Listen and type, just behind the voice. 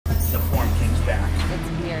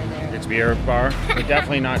Kids Beer Bar. We're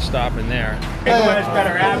definitely not stopping there. Everyone has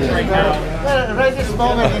better abs right now. Right this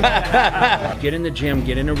moment. Get in the gym,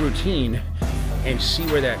 get in a routine, and see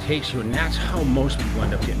where that takes you. And that's how most people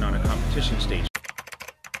end up getting on a competition stage.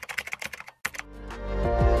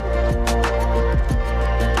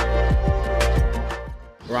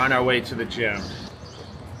 We're on our way to the gym.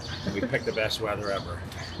 We picked the best weather ever.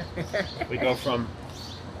 We go from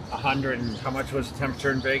 100 and how much was the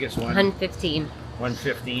temperature in Vegas? 115.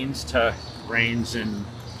 115s to rains and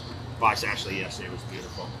actually yesterday was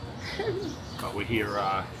beautiful. But we're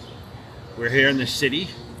here in the city.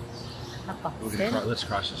 Let's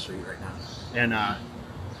cross the street right now. And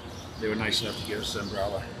they were nice enough to give us an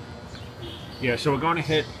umbrella. Yeah, so we're going to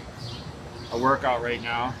hit a workout right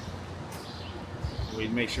now. We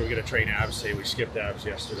make sure we get a train abs. Say we skipped abs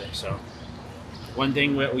yesterday. So one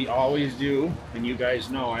thing that we always do, and you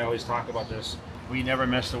guys know, I always talk about this, we never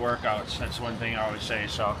miss the workouts. That's one thing I always say.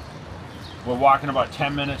 So we're walking about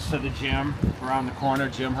 10 minutes to the gym around the corner,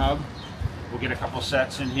 Gym Hub. We'll get a couple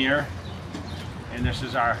sets in here. And this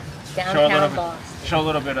is our show a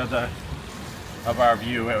little bit of our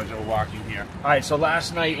view as we're walking here. All right, so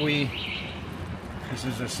last night this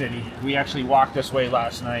is the city. We actually walked this way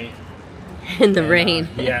last night. In the rain.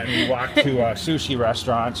 Yeah, and we walked to a sushi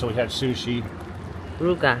restaurant, so we had sushi.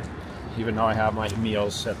 Ruga. Even though I have my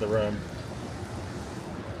meals at the room,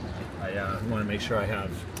 I want to make sure I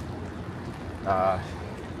have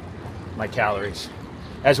my calories.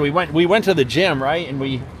 As we went to the gym, right? And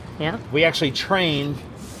we actually trained,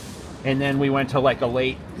 and then we went to like a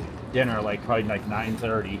late dinner, like probably like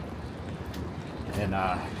 9:30. And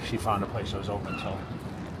she found a place that was open till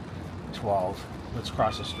 12. Let's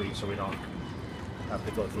cross the street so we don't have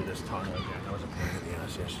to go through this tunnel again. That was a pain to be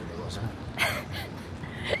honest yesterday, wasn't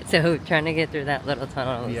it? So trying to get through that little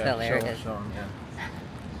tunnel was hilarious.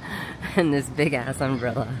 And this big ass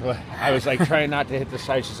umbrella. Well, I was like trying not to hit the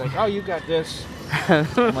side. She's like, "Oh, you got this." I'm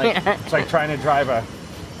like, it's like trying to drive a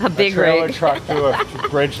big trailer rig. truck through a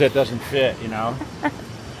bridge that doesn't fit, you know.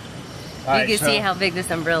 You can see how big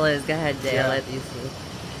this umbrella is. Go ahead, Jay. I'll let you see.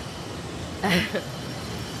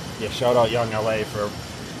 Yeah, shout out Young LA for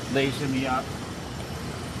lacing me up.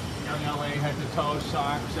 Young LA head to toe,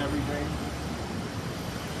 socks, everything.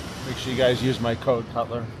 Make sure you guys use my code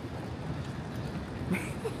Cutler.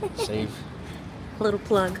 Safe. Little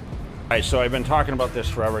plug. Alright, so I've been talking about this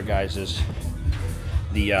forever, guys, is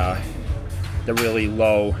the really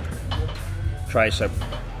low tricep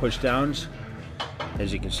push downs.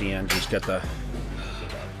 As you can see, Angie's got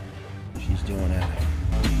she's doing it.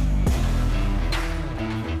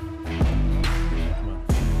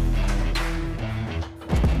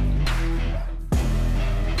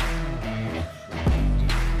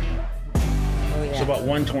 So about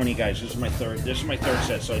 120, guys. This is my third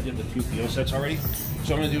set. So I did the 2 field sets already. So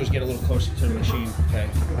what I'm gonna do is get a little closer to the machine. Okay.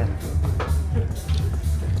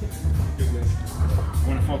 I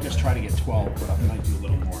want to focus, try to get 12, but I might do a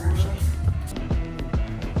little more actually.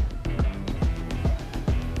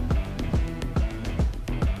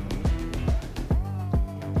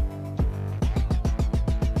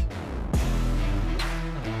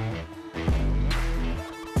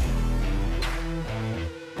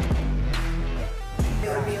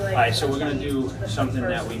 Alright, so we're going to do something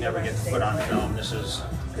that we never get to put on film. This is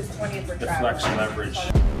the flex leverage.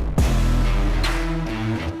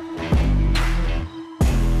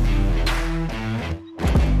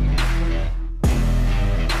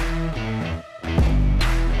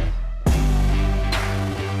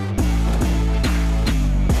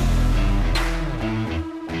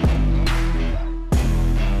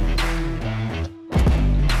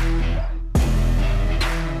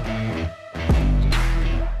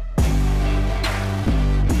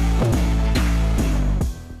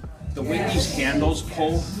 Handles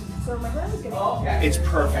pull, it's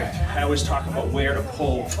perfect. I always talk about where to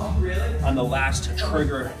pull on the lats to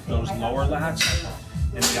trigger those lower lats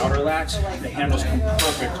and the outer lats. The handles come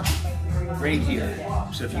perfect right here.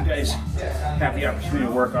 So if you guys have the opportunity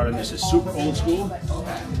to work out on this, it's super old school,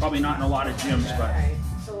 probably not in a lot of gyms, but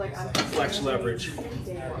flex leverage.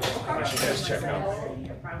 I should guys check out.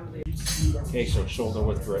 Okay, so shoulder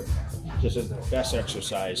width grip. This is the best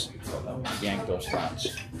exercise. Yank those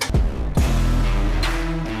lats.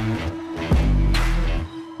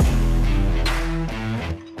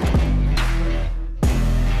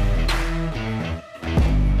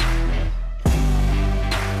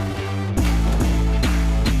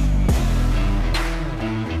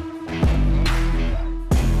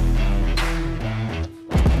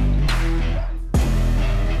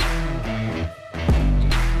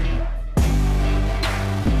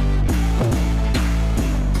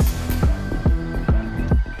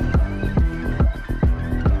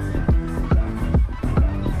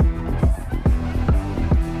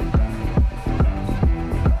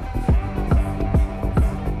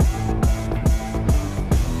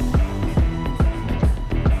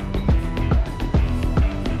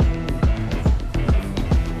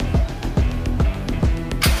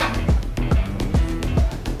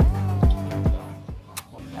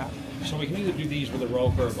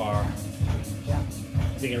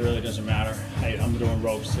 think it really doesn't matter. I'm doing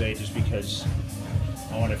ropes today just because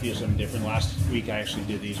I want to feel something different. Last week I actually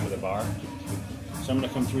did these with a bar. So I'm going to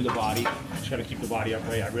come through the body, try to keep the body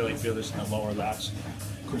upright. I really feel this in the lower lats,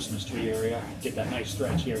 Christmas tree area. Get that nice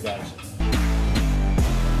stretch here, guys.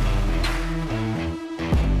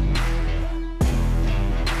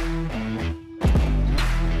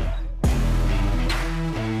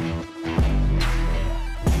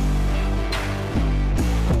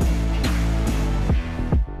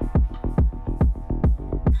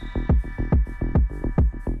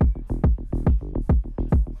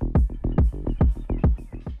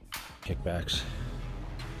 Kickbacks.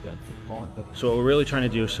 So what we're really trying to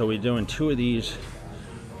do, so we're doing 2 of these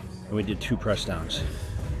and we did 2 press downs.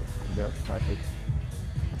 So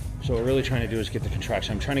what we're really trying to do is get the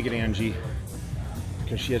contraction. I'm trying to get Angie,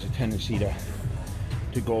 because she has a tendency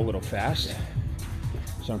to go a little fast.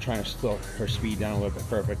 So I'm trying to slow her speed down a little bit.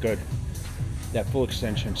 Perfect, good. That full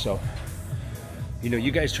extension. So, you know,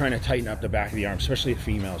 you guys trying to tighten up the back of the arm, especially the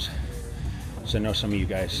females. So I know some of you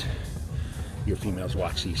guys, your females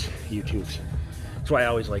watch these YouTubes. That's why I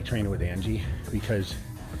always like training with Angie, because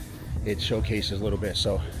it showcases a little bit.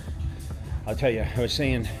 So I'll tell you, I was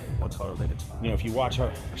saying, you know, if you watch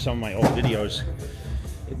some of my old videos,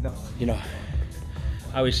 you know,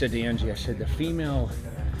 I always said to Angie, I said the female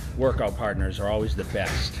workout partners are always the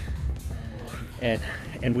best. And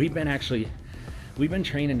we've been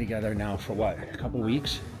training together now for what, a couple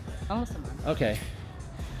weeks? Almost a month. Okay.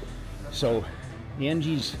 So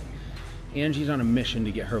Angie's on a mission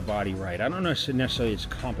to get her body right. I don't know if necessarily it's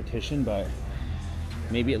competition, but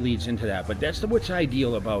maybe it leads into that. But that's what's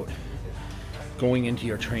ideal about going into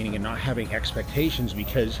your training and not having expectations,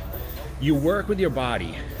 because you work with your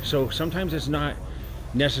body. So sometimes it's not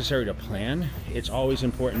necessary to plan. It's always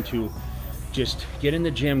important to just get in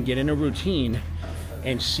the gym, get in a routine,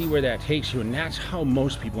 and see where that takes you. And that's how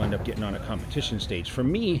most people end up getting on a competition stage. For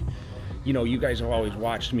me, you know, you guys have always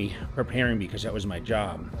watched me preparing because that was my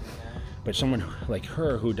job. But someone like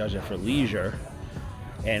her who does it for leisure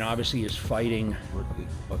and obviously is fighting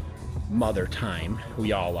mother time,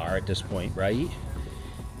 we all are at this point, right?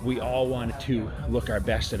 We all want to look our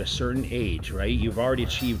best at a certain age, right? You've already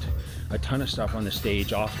achieved a ton of stuff on the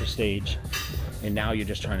stage, off the stage, and now you're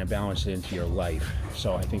just trying to balance it into your life.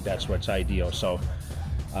 So I think that's what's ideal. So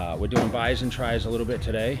we're doing bis and tries a little bit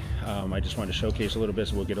today. I just wanted to showcase a little bit,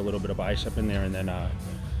 so we'll get a little bit of bicep in there, and then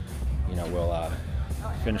you know, we'll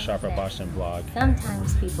finish off our Boston vlog.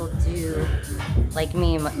 Sometimes people do, like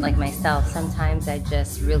me, like myself, sometimes I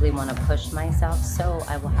just really want to push myself, so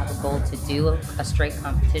I will have a goal to do a straight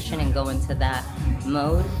competition and go into that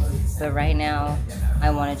mode. But right now,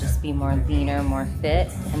 I want to just be more leaner, more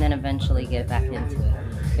fit, and then eventually get back into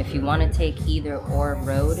it. If you want to take either or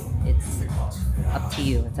road, it's up to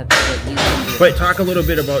you. It's up to what you can do. But talk a little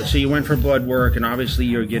bit about, so you went for blood work, and obviously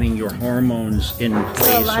you're getting your hormones in place,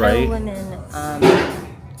 so a lot right? of women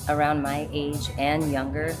around my age and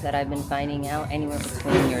younger that I've been finding out, anywhere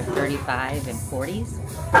between your 35 and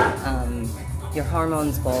 40s, your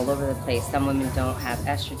hormones go all over the place. Some women don't have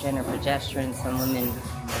estrogen or progesterone. Some women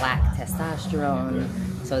lack testosterone.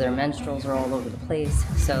 So their menstruals are all over the place.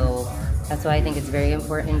 So that's why I think it's very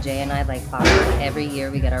important. Jay and I, like Father, every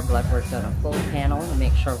year we get our blood work done, a full panel to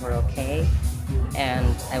make sure we're okay.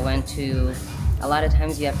 And I went to, a lot of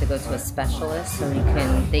times you have to go to a specialist so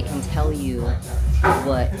they can tell you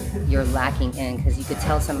what you're lacking in, because you could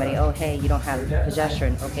tell somebody, oh hey, you don't have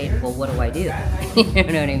progesterone. Okay, well what do I do? You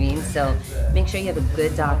know what I mean? So make sure you have a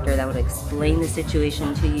good doctor that would explain the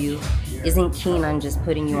situation to you, isn't keen on just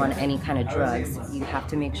putting you on any kind of drugs. You have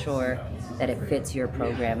to make sure that it fits your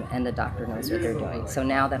program and the doctor knows what they're doing. So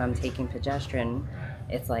now that I'm taking progesterone,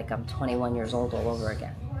 it's like I'm 21 years old all over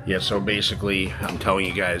again. Yeah, so basically I'm telling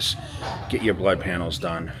you guys, get your blood panels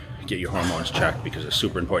done, get your hormones checked, because it's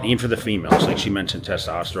super important, even for the females. Like she mentioned,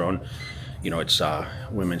 testosterone, you know, it's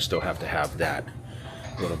women still have to have that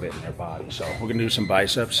a little bit in their body. So we're gonna do some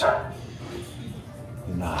biceps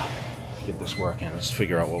and get this working. Let's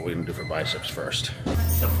figure out what we're gonna do for biceps first.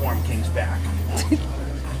 The Form King's back.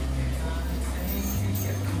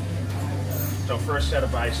 So first set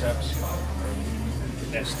of biceps,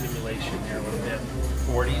 get that stimulation there a little bit.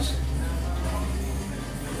 40s.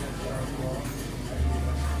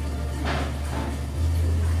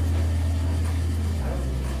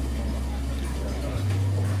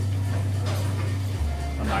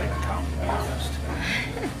 I'm not even counting that, just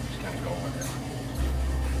kind of going with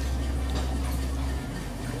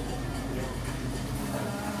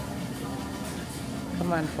it.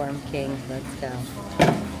 Come on, Form King, let's go.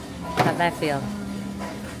 How'd that feel?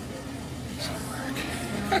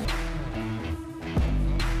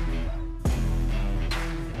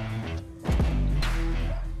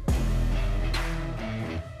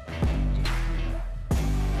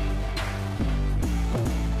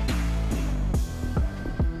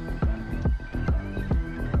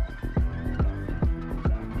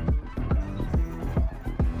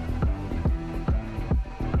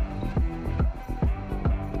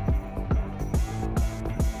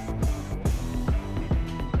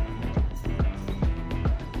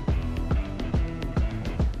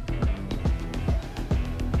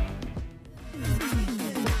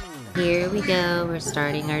 Here we go. We're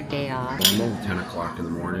starting our day off. Almost 10 o'clock in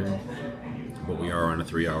the morning, but we are on a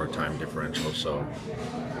 3-hour time differential, so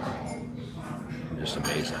I'm just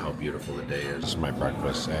amazed at how beautiful the day is. This is my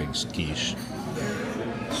breakfast: eggs, quiche,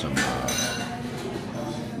 some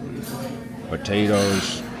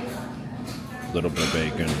potatoes, a little bit of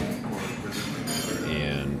bacon,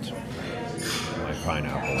 and my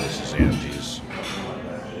pineapple. This is Angie's.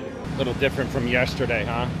 A little different from yesterday,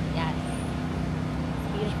 huh? Yes.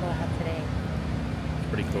 It's beautiful out today.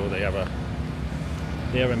 Pretty cool. They have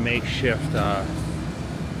a makeshift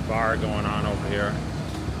bar going on over here.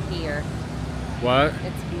 Beer. What?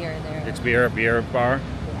 It's beer there. It's beer bar.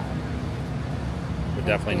 Yeah. We're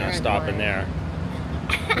definitely beer not and stopping wine. there.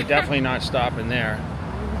 We're definitely not stopping there.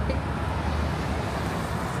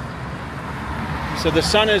 So the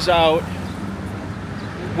sun is out.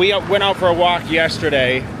 We went out for a walk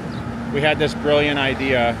yesterday. We had this brilliant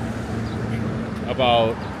idea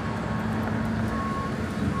about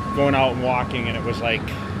going out and walking, and it was like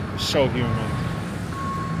so humid.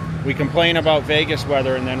 We complain about Vegas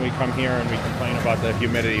weather, and then we come here and we complain about the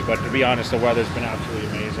humidity, but to be honest, the weather's been absolutely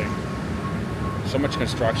amazing. So much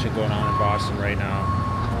construction going on in Boston right now.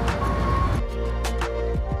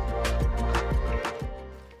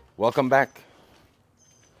 Welcome back.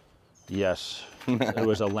 Yes, it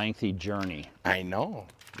was a lengthy journey. I know.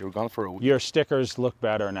 You were gone for a week. Your stickers look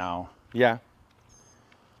better now. Yeah.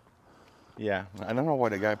 Yeah. I don't know why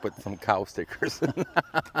the guy put some cow stickers.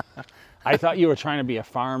 I thought you were trying to be a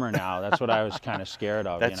farmer now. That's what I was kind of scared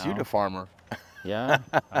of. That's you know? the farmer. Yeah,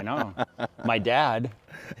 I know. My dad,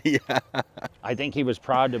 Yeah. I think he was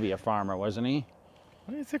proud to be a farmer, wasn't he?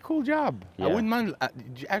 It's a cool job. Yeah. I wouldn't mind.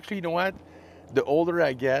 Actually, you know what? The older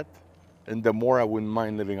I get, and the more I wouldn't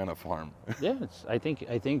mind living on a farm. Yeah, I think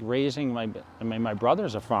raising my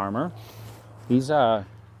brother's a farmer. He's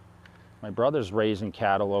my brother's raising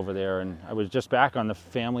cattle over there, and I was just back on the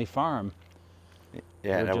family farm.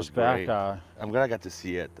 Yeah, We're that was just back. great. I'm glad I got to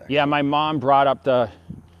see it. Actually. Yeah, my mom brought up the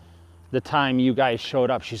time you guys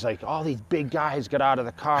showed up. She's like, all these big guys got out of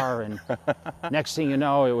the car, and next thing you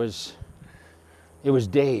know, it was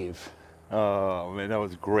Dave. Oh man, that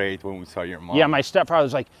was great when we saw your mom. Yeah, my stepfather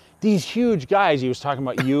was like, these huge guys. He was talking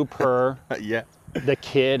about you, Per, Yeah. the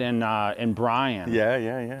kid, and Brian.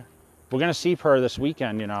 Yeah. We're gonna see Per this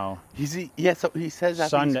weekend, you know. Yeah, so he says that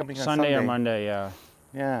he's coming on Sunday or Monday, yeah.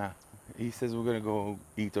 Yeah. He says we're gonna go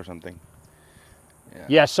eat or something.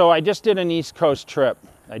 Yeah, so I just did an East Coast trip.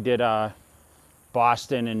 I did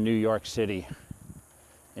Boston and New York City,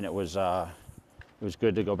 and it was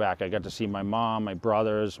good to go back. I got to see my mom, my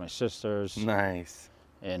brothers, my sisters, Nice.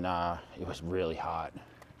 and it was really hot.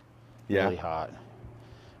 Yeah. Really hot.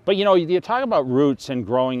 But you know, you talk about roots and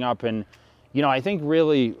growing up, and you know, I think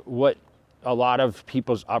really what a lot of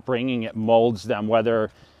people's upbringing, it molds them,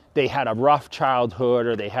 whether they had a rough childhood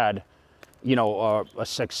or they had, you know, a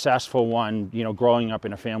successful one, you know, growing up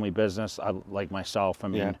in a family business like myself. I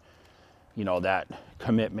mean, Yeah. you know, that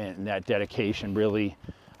commitment and that dedication really,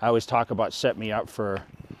 I always talk about, set me up for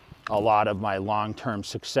a lot of my long-term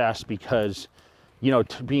success, because, you know,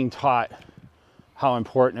 being taught how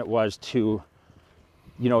important it was to,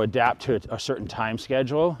 you know, adapt to a certain time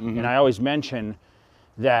schedule. Mm-hmm. And I always mention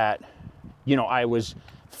that, you know,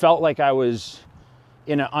 felt like I was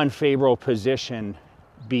in an unfavorable position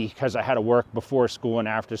because I had to work before school and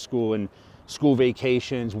after school and school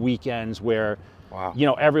vacations, weekends, where, Wow. you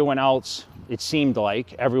know, everyone else, it seemed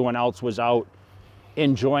like everyone else was out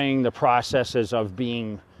enjoying the processes of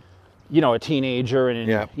being, you know, a teenager and,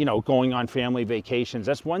 Yeah. you know, going on family vacations.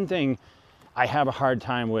 That's one thing I have a hard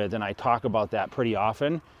time with, and I talk about that pretty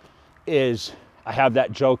often, is I have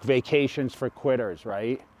that joke, vacations for quitters,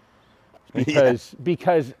 right?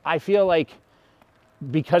 Because I feel like,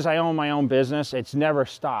 because I own my own business, it's never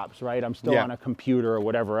stops, right? I'm still Yeah. on a computer or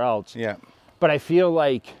whatever else. Yeah. But I feel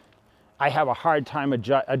like I have a hard time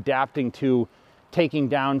adapting to taking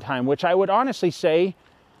downtime, which I would honestly say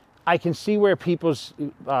I can see where people's,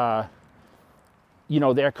 you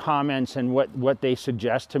know, their comments and what they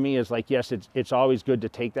suggest to me is like, yes, it's always good to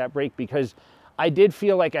take that break, because I did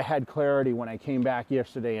feel like I had clarity when I came back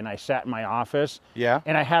yesterday and I sat in my office. Yeah.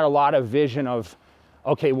 And I had a lot of vision of,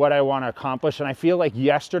 okay, what I want to accomplish. And I feel like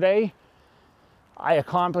yesterday, I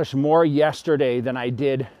accomplished more yesterday than I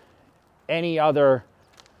did any other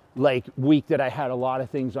like week that I had a lot of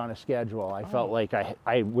things on a schedule. I felt like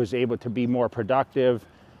I was able to be more productive.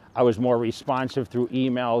 I was more responsive through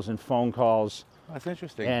emails and phone calls. That's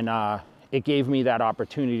interesting. And it gave me that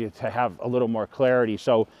opportunity to have a little more clarity.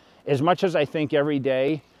 So as much as I think every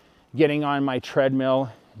day, getting on my treadmill,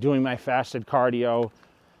 doing my fasted cardio,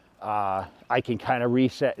 I can kind of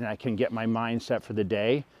reset and I can get my mindset for the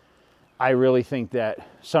day. I really think that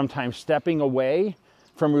sometimes stepping away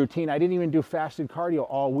from routine, I didn't even do fasted cardio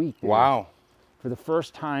all week. Dude. Wow. For the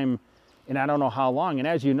first time, and I don't know how long. And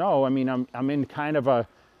as you know, I mean, I'm in kind of a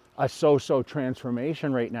so-so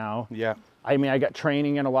transformation right now. Yeah. I mean, I got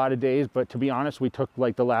training in a lot of days, but to be honest, we took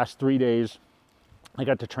like the last 3 days. I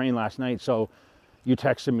got to train last night, so you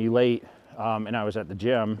texted me late, and I was at the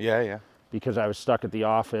gym. Yeah, yeah. Because I was stuck at the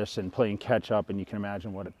office and playing catch up, and you can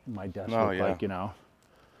imagine what my desk looked like, you know.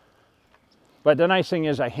 But the nice thing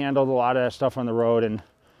is I handled a lot of that stuff on the road, and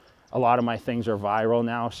a lot of my things are viral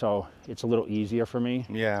now, so it's a little easier for me.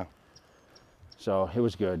 Yeah. So it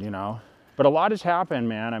was good, you know. But a lot has happened,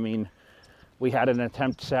 man. I mean, we had an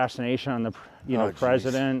attempt assassination on the, you know,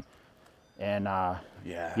 president, and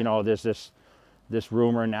yeah, you know, there's this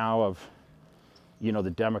rumor now of, you know,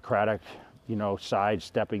 the Democratic, you know, side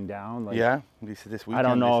stepping down. Like, yeah, this weekend, I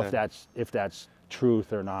don't know if that's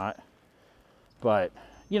truth or not, but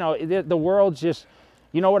you know, the world's just,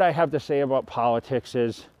 you know, what I have to say about politics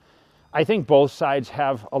is, I think both sides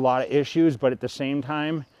have a lot of issues, but at the same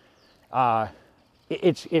time,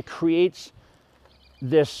 it creates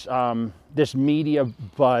this this media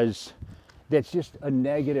buzz that's just a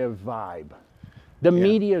negative vibe. The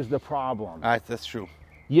media is the problem. That's true.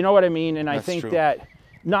 You know what I mean? And I That's think true. that,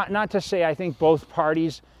 not to say I think both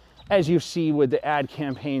parties, as you see with the ad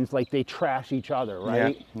campaigns, like they trash each other,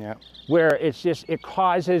 right? Yeah, yeah. Where it's just, it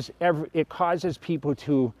causes people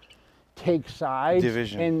to take sides.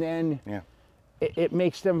 Division. And then it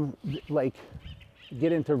makes them like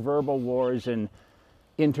get into verbal wars and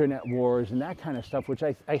internet wars and that kind of stuff, which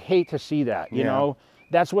I hate to see that, you know?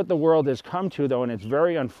 That's what the world has come to, though, and it's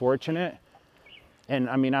very unfortunate. And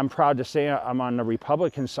I mean, I'm proud to say I'm on the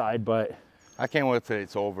Republican side, but I can't wait till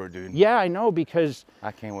it's over, dude. yeah, I know, because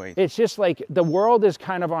I can't wait. it's just like the world is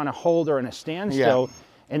kind of on a hold or in a standstill,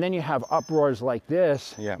 and then you have uproars like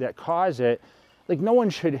this that cause it. Like no one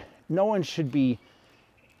should be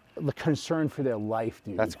concerned for their life,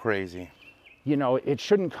 dude. That's crazy. You know, it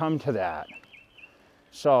shouldn't come to that.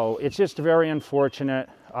 So it's just very unfortunate.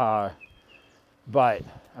 But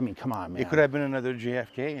I mean, come on, man. It could have been another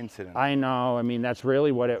JFK incident. I know. I mean, that's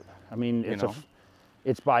really what it. I mean,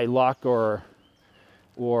 it's by luck or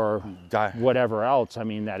whatever else. I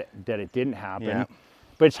mean, that it didn't happen. Yeah.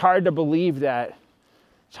 But it's hard to believe that.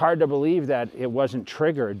 It's hard to believe that it wasn't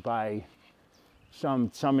triggered by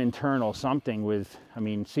some internal something with. I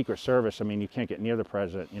mean, Secret Service. I mean, you can't get near the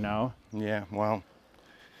president. You know. Yeah. Well.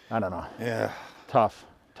 I don't know. Yeah. Tough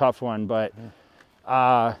one, but.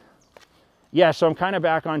 Yeah, so I'm kind of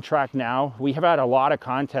back on track now. We have had a lot of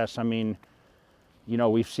contests. I mean, you know,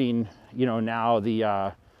 we've seen, you know, now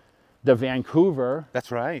the Vancouver.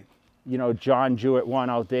 That's right. You know, John Jewett won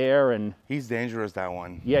out there, and he's dangerous, that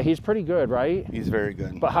one. Yeah, he's pretty good, right? He's very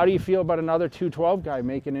good. But how do you feel about another 212 guy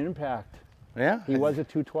making an impact? Yeah. He was a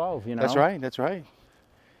 212, you know? That's right, that's right.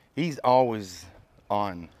 He's always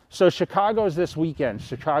on. So Chicago's this weekend.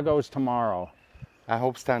 Chicago's tomorrow. I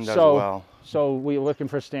hope Stan does well. So we're looking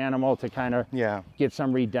for Stanimal to kind of get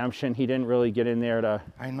some redemption. He didn't really get in there to.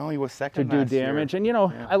 I know he was second to do damage, and you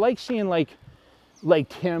know I like seeing like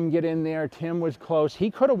Tim get in there. Tim was close. He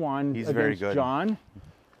could have won against very good. John.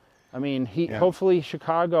 I mean, hopefully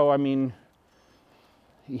Chicago. I mean,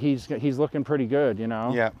 he's looking pretty good, you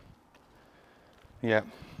know. Yeah. Yeah.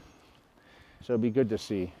 So it'd be good to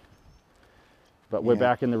see. But we're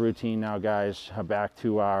back in the routine now, guys. Back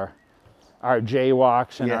to our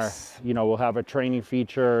JayWalks and our, you know, we'll have a training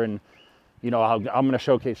feature, and, you know, I'm going to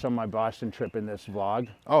showcase some of my Boston trip in this vlog.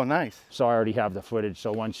 Oh, nice. So I already have the footage.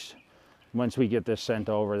 So once we get this sent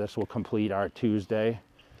over, this will complete our Tuesday.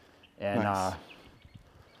 And, nice.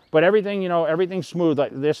 But everything, you know, everything's smooth.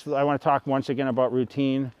 Like this, I want to talk once again about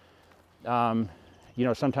routine. You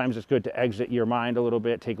know, sometimes it's good to exit your mind a little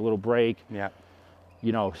bit, take a little break. Yeah.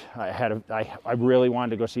 You know, I really wanted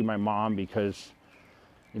to go see my mom because,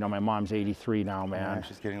 you know, my mom's 83 now, man. Yeah,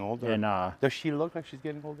 she's getting older. And does she look like she's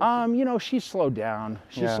getting older? You know, she's slowed down.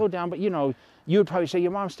 She's slowed down, but you know, you would probably say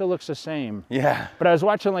your mom still looks the same. Yeah. But I was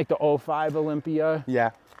watching like the 05 Olympia.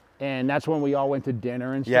 Yeah. And that's when we all went to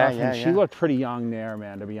dinner and stuff. And she looked pretty young there,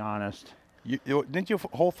 man, to be honest. Didn't your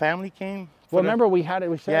whole family came? Well, remember we sat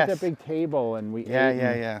at that big table and we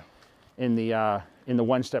ate in the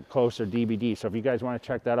One Step Closer DVD. So if you guys want to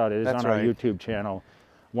check that out, it is on our YouTube channel.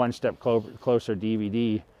 One Step Closer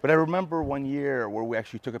DVD. But I remember one year where we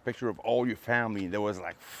actually took a picture of all your family. There was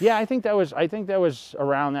like. Yeah, I think that was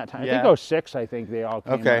around that time. I think 06. I think they all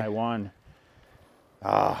came when I won.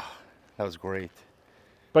 Ah, that was great.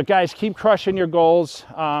 But guys, keep crushing your goals.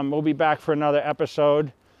 We'll be back for another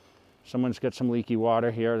episode. Someone's got some leaky water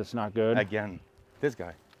here. That's not good. Again, this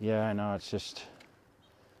guy. Yeah, I know. It's just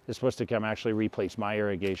is supposed to come actually replace my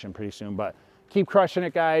irrigation pretty soon. But keep crushing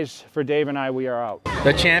it, guys. For Dave and I, we are out.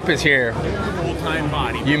 The champ is here. Full-time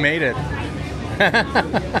body. You made it.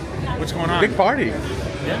 What's going on? Big party.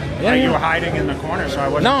 Yeah, you were hiding in the corner, so I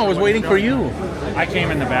wasn't. No, I was waiting for you. I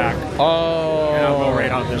came in the back. Oh. And I'll go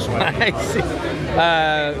right out this way. I see.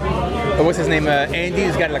 What's his name?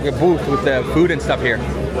 Andy's got like a booth with the food and stuff here.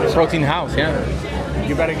 Protein House, yeah.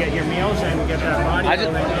 You better get your meals and get that body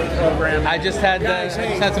program. I just had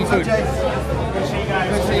some food. Good to see you guys.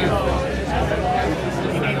 Good to see you.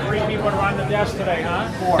 You need 3 people to run the desk today, huh?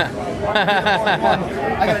 4.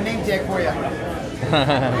 I got a name tag for you.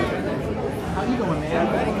 How you doing,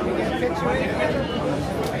 man? Ready? Can we get a picture?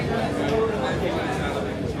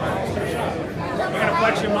 You're gonna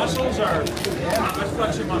flex your muscles, or yeah. Let's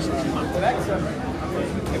flex your muscles. Come on. Flex them.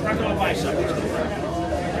 Front of the bicep.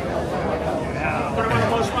 Yeah. Put them on the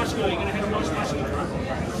most muscular. You're gonna hit the most muscular.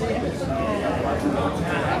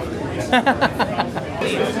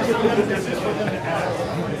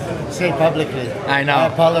 Say publicly. I know. I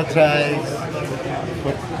apologize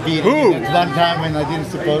for beating you at one time when I didn't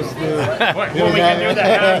supposed to. Well, we can do the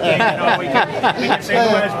ab thing. You know, we can say who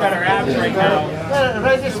has better abs right now.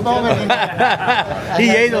 Right this moment. He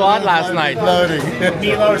ate a lot last night.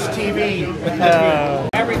 Milos TV.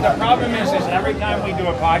 The problem is every time we do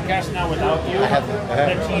a podcast now without you,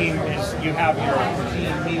 the team is, you have your team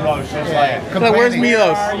Milos is like. Where's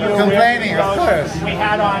Milos? Complaining, of course. We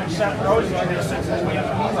had on Seth Rosen and since we have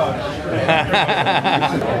Milos.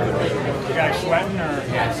 You guys sweating or?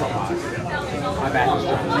 Yeah, it's a lot. I bet.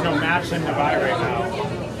 You know, Matt's in Dubai right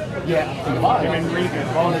now. Yeah. Him and Regan.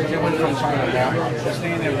 Both of them from China. They're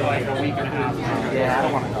staying there for like a week and a half now. Yeah, I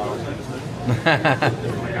don't want to go.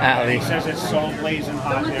 He says it's so blazing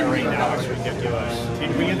hot there right now, it's ridiculous.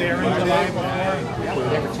 And were you there in July before? Yeah, we were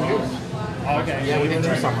there for 2 years. Okay, yeah, we did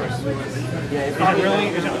 2 summers. Yeah, is it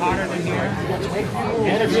hotter than here?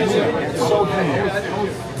 Yeah, it's so humid.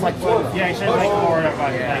 It's like Florida. Yeah, he said like Florida,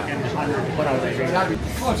 but like in 100 what other degrees.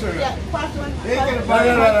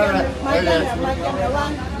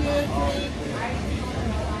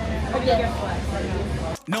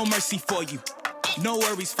 No mercy for you, no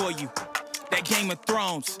worries for you. That Game of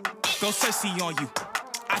Thrones, go Cersei on you.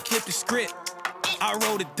 I flipped the script, I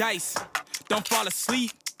roll the dice. Don't fall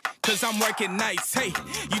asleep, cause I'm working nights. Hey,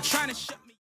 you trying to shut me